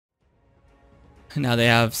Now they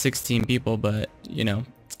have 16 people, but you know,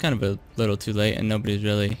 it's kind of a little too late and nobody's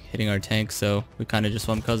really hitting our tank, so we kind of just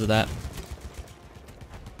won because of that.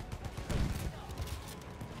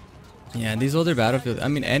 Yeah, these older battlefield, I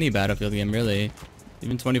mean any battlefield game really,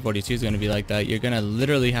 even 2042 is going to be like that. You're going to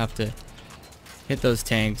literally have to hit those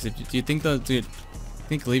tanks. Do you think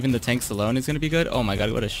leaving the tanks alone is going to be good? Oh my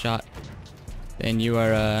god, what a shot. Then you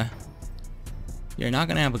are you're not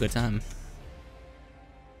going to have a good time.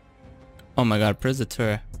 Oh my god,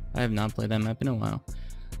 Prizatura. I have not played that map in a while.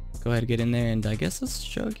 Go ahead and get in there, and I guess let's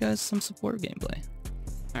show you guys some support gameplay.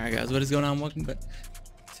 Alright guys, what is going on? Welcome back to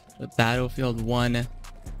the Battlefield 1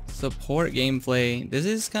 support gameplay. This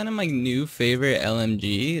is kind of my new favorite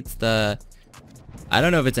LMG. It's the, I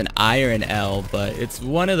don't know if it's an I or an L, but it's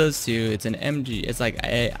one of those two. It's an MG. It's like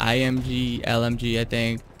a IMG, LMG, I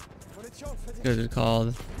think. That's what it's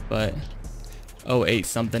called. But 08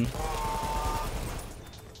 something.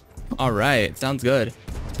 Alright, sounds good.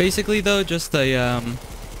 Basically though, just a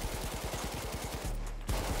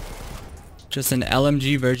just an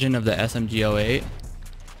LMG version of the SMG 08,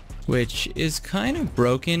 which is kind of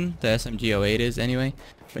broken. The SMG 08 is anyway,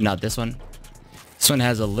 but not this one. This one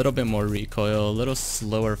has a little bit more recoil, a little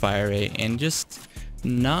slower fire rate, and just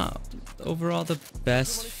not overall the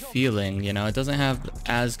best feeling. You know, it doesn't have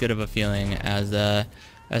as good of a feeling as the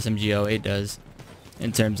SMG 08 does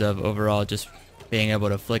in terms of overall just being able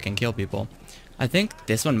to flick and kill people. I think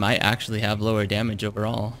this one might actually have lower damage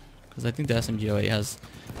overall, because I think the SMG 08 has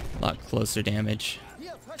a lot closer damage.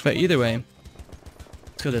 But either way,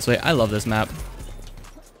 let's go this way. I love this map.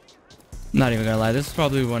 I'm not even gonna lie, this is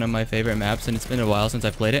probably one of my favorite maps, and it's been a while since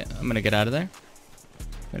I've played it. I'm gonna get out of there.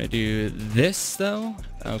 I'm gonna do this though.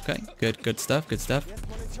 Okay, good stuff, good stuff.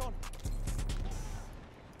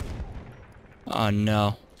 Oh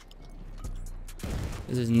no.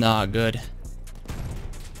 This is not good.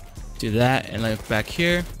 Do that and look back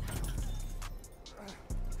here.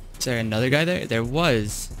 Is there another guy there? There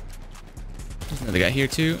was. There's another guy here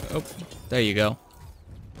too. Oh, there you go.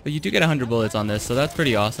 But you do get 100 bullets on this, so that's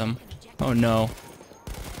pretty awesome. Oh no.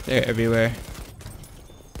 They're everywhere.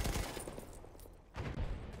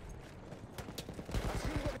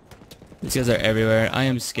 These guys are everywhere. I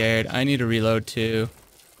am scared. I need to reload too.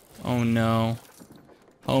 Oh no.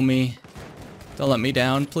 Homie. Don't let me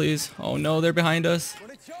down, please. Oh no, they're behind us.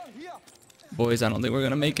 Boys, I don't think we're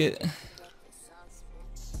gonna make it.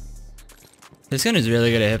 This gun is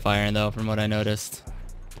really good at hip firing though, from what I noticed.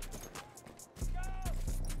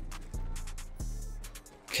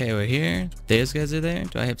 Okay, we're here. These guys are there.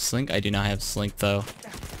 Do I have Slink? I do not have Slink though.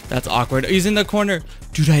 That's awkward. He's in the corner.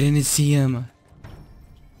 Dude, I didn't see him.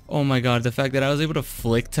 Oh my god, the fact that I was able to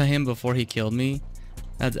flick to him before he killed me.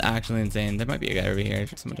 That's actually insane. There might be a guy over here.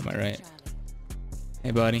 Someone to my right.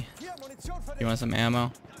 Hey buddy. You want some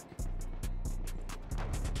ammo?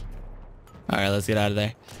 Alright, let's get out of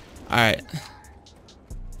there. Alright.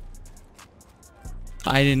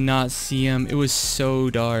 I did not see him. It was so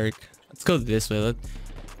dark. Let's go this way.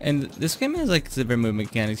 And this game has like different movement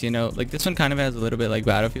mechanics, you know? Like this one kind of has a little bit like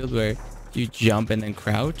Battlefield where you jump and then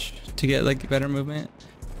crouch to get like better movement.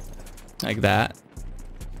 Like that.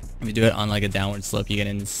 If you do it on like a downward slope, you get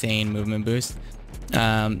an insane movement boost.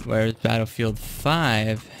 Whereas Battlefield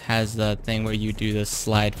 5 has the thing where you do the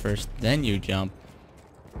slide first, then you jump.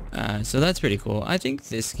 So that's pretty cool. I think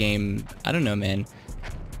this game, I don't know, man.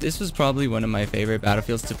 This was probably one of my favorite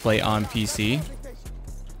Battlefields to play on PC.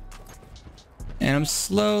 And I'm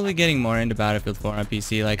slowly getting more into Battlefield 4 on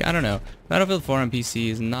PC. Like, I don't know. Battlefield 4 on PC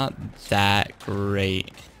is not that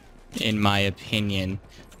great, in my opinion.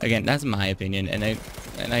 Again, that's my opinion. And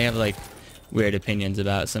I have, like, weird opinions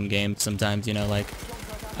about some games sometimes, you know, like,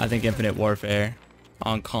 I think Infinite Warfare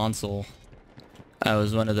on console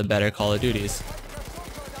was one of the better Call of Duties.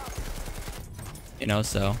 You know,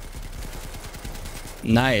 so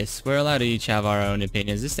nice. We're allowed to each have our own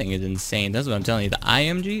opinions. This thing is insane. That's what I'm telling you. The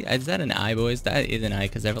IMG, is that an I, boys? That is an I,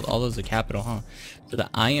 because all those are capital, huh? So the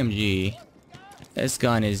IMG, this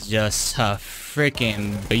gun is just a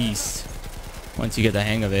freaking beast once you get the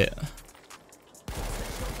hang of it.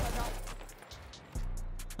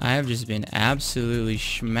 I have just been absolutely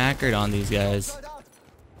schmackered on these guys.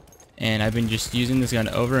 And I've been just using this gun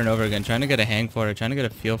over and over again, trying to get a hang for it, trying to get a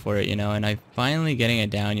feel for it, you know, and I'm finally getting it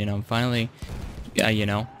down, you know. I'm finally, you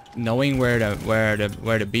know, knowing where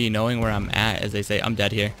to be, knowing where I'm at, as they say. I'm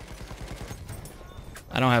dead here.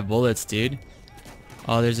 I don't have bullets, dude.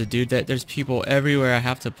 Oh, there's a dude there's people everywhere. I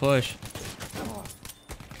have to push.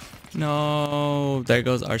 No, there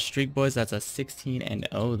goes our streak, boys. That's a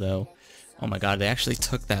 16-0 though. Oh my god, they actually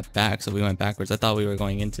took that back, so we went backwards. I thought we were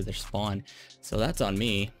going into their spawn. So that's on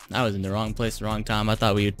me. I was in the wrong place, the wrong time. I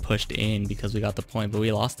thought we had pushed in because we got the point, but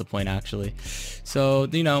we lost the point actually. So,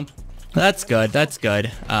 you know, that's good. That's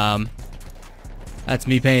good. That's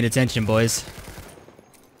me paying attention, boys.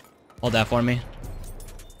 Hold that for me.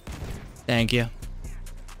 Thank you.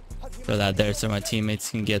 Throw that there so my teammates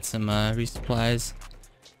can get some resupplies.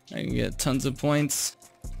 I can get tons of points.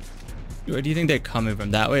 Where do you think they're coming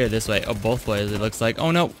from? That way or this way? Oh, both ways it looks like.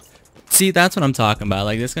 Oh no. See, that's what I'm talking about.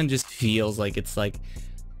 Like, this gun just feels like it's like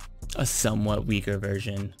a somewhat weaker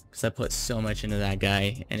version. Because I put so much into that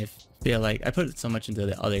guy. And I feel like I put so much into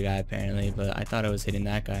the other guy apparently. But I thought I was hitting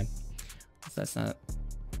that guy. So that's not.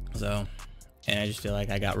 So, and I just feel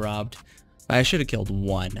like I got robbed. But I should have killed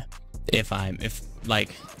one. If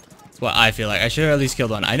like, it's what I feel like. I should have at least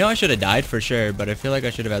killed one. I know I should have died for sure. But I feel like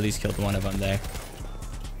I should have at least killed one of them there.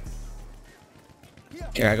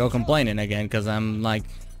 Here I go complaining again because I'm like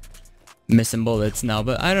missing bullets now,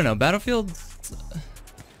 but I don't know, Battlefield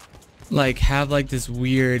like have like this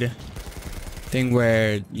weird thing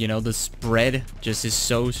where, you know, the spread just is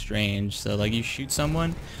so strange. So like you shoot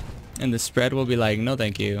someone and the spread will be like, no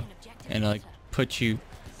thank you, and like put your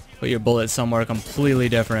bullet somewhere completely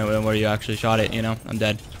different than where you actually shot it. You know, I'm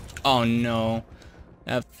dead. Oh no,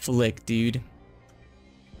 that flick, dude.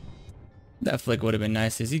 That flick would have been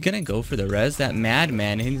nice. Is he gonna go for the res? That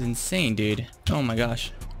madman, he's insane, dude. Oh my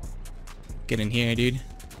gosh. Get in here, dude.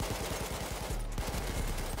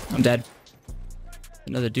 I'm dead.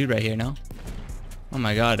 Another dude right here now. Oh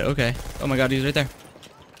my god, okay. Oh my god, he's right there.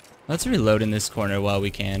 Let's reload in this corner while we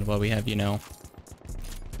can. While we have, you know.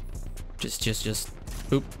 Just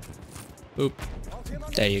boop. Boop.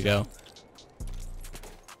 There you go.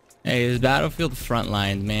 Hey, this Battlefield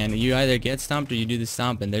Frontline, man. You either get stomped or you do the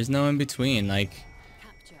stomping. There's no in between. Like,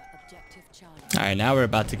 alright, now we're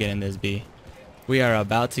about to get in this B. We are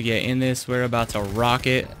about to get in this. We're about to rock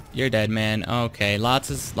it. You're dead, man. Okay,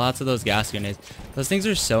 lots of those gas grenades. Those things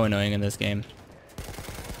are so annoying in this game.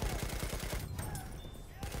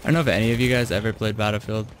 I don't know if any of you guys ever played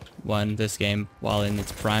Battlefield 1 this game while in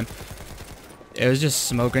its prime. It was just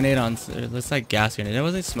smoke grenade on. Let's like gas grenade. It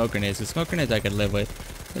wasn't smoke grenades. The smoke grenades I could live with.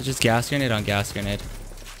 It's just gas grenade on gas grenade.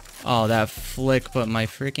 Oh, that flick, but my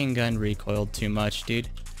freaking gun recoiled too much, dude.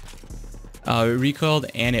 Oh, it recoiled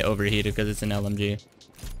and it overheated because it's an LMG.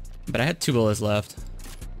 But I had 2 bullets left.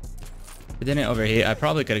 If it didn't overheat, I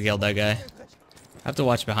probably could have killed that guy. I have to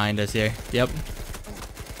watch behind us here. Yep.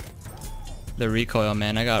 The recoil,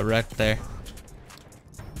 man. I got wrecked there.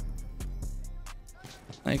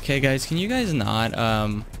 Okay, guys. Can you guys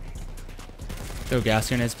not throw gas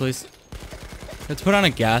grenades, please? Let's put on a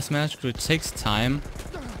gas mask, which takes time,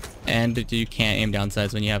 and you can't aim down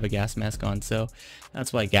sights when you have a gas mask on, so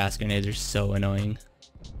that's why gas grenades are so annoying.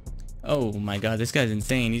 Oh my god, this guy's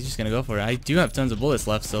insane. He's just gonna go for it. I do have tons of bullets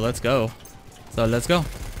left, so let's go.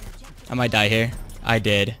 I might die here. I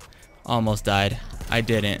did. Almost died. I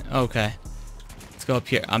didn't. Okay. Let's go up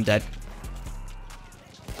here. I'm dead.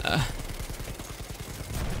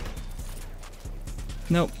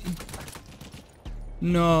 Nope.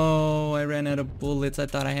 No, I ran out of bullets. I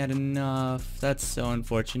thought I had enough. That's so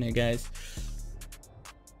unfortunate, guys.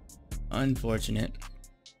 Unfortunate.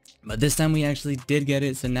 But this time we actually did get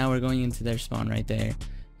it, so now we're going into their spawn right there.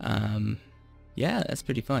 Yeah, that's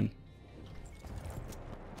pretty fun.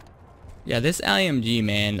 Yeah, this IMG,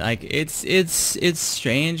 man, like it's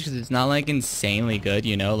strange because it's not like insanely good,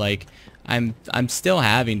 you know. Like I'm still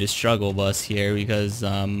having to struggle bus here because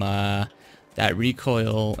that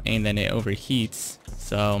recoil and then it overheats.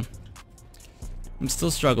 So I'm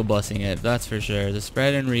still struggle busing it, that's for sure. The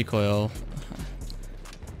spread and recoil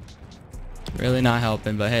really not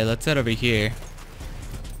helping, but hey, let's head over here.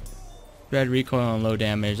 Spread, recoil, and low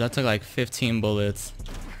damage. That took like 15 bullets.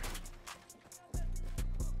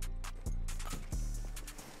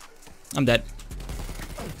 I'm dead.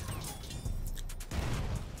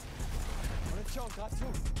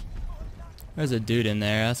 There's a dude in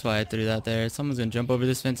there. That's why I threw that there. Someone's gonna jump over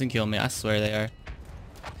this fence and kill me. I swear they are.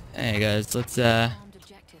 Hey guys, let's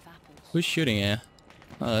who's shooting you?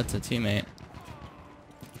 Oh, that's a teammate.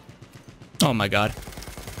 Oh my god.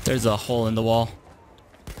 There's a hole in the wall.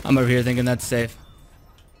 I'm over here thinking that's safe.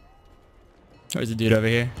 There's a dude over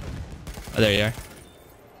here. Oh, there you are.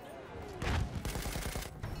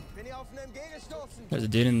 There's a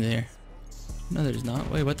dude in there. No, there's not.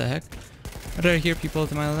 Wait, what the heck? How did I hear people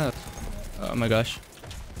to my left? Oh my gosh.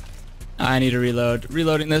 I need to reload.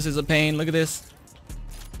 Reloading this is a pain. Look at this.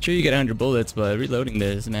 Sure, you get 100 bullets, but reloading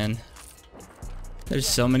this, man. There's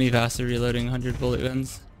so many faster reloading 100 bullet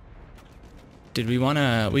guns. Did we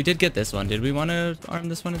wanna... We did get this one. Did we wanna arm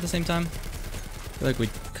this one at the same time? feel like we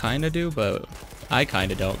kind of do, but I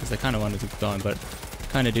kind of don't because I kind of wanted to keep going, but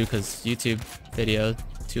kind of do because YouTube video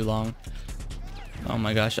too long. Oh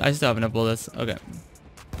my gosh, I still have enough bullets. Okay.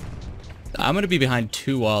 I'm gonna be behind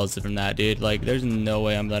 2 walls from that, dude. Like, there's no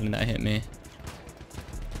way I'm letting that hit me.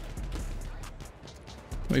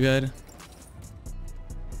 We good?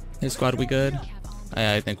 Hey squad, we good?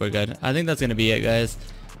 I think we're good. I think that's gonna be it, guys.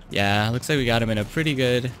 Yeah, looks like we got him in a pretty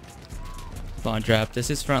good spawn trap.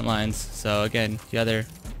 This is front lines, so again, you either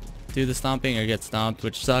do the stomping or get stomped,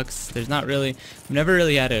 which sucks. There's not really, I've never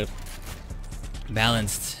really had a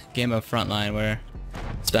balanced game of frontline where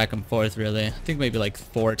it's back and forth, really. I think maybe like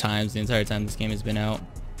 4 times the entire time this game has been out.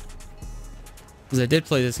 Because I did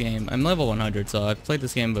play this game. I'm level 100, so I've played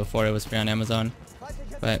this game before it was free on Amazon.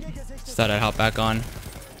 But just thought I'd hop back on.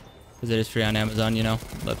 Because it is free on Amazon, you know.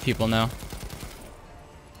 Let people know.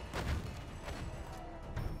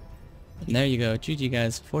 And there you go. GG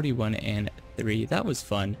guys, 41 and 3. That was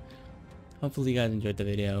fun. Hopefully you guys enjoyed the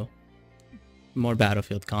video. More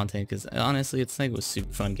Battlefield content, because honestly it's like a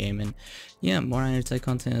super fun game, and yeah, more Ironsight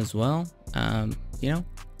content as well. You know,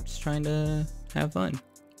 just trying to have fun.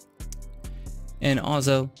 And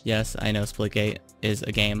also, yes, I know Splitgate is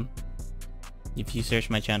a game. If you search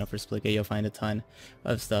my channel for Splitgate, you'll find a ton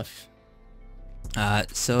of stuff.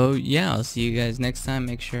 So yeah, I'll see you guys next time.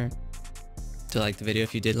 Make sure to like the video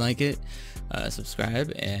if you did like it,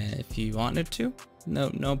 subscribe and if you wanted to. No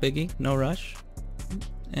biggie, no rush.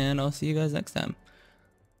 And I'll see you guys next time.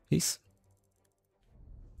 Peace.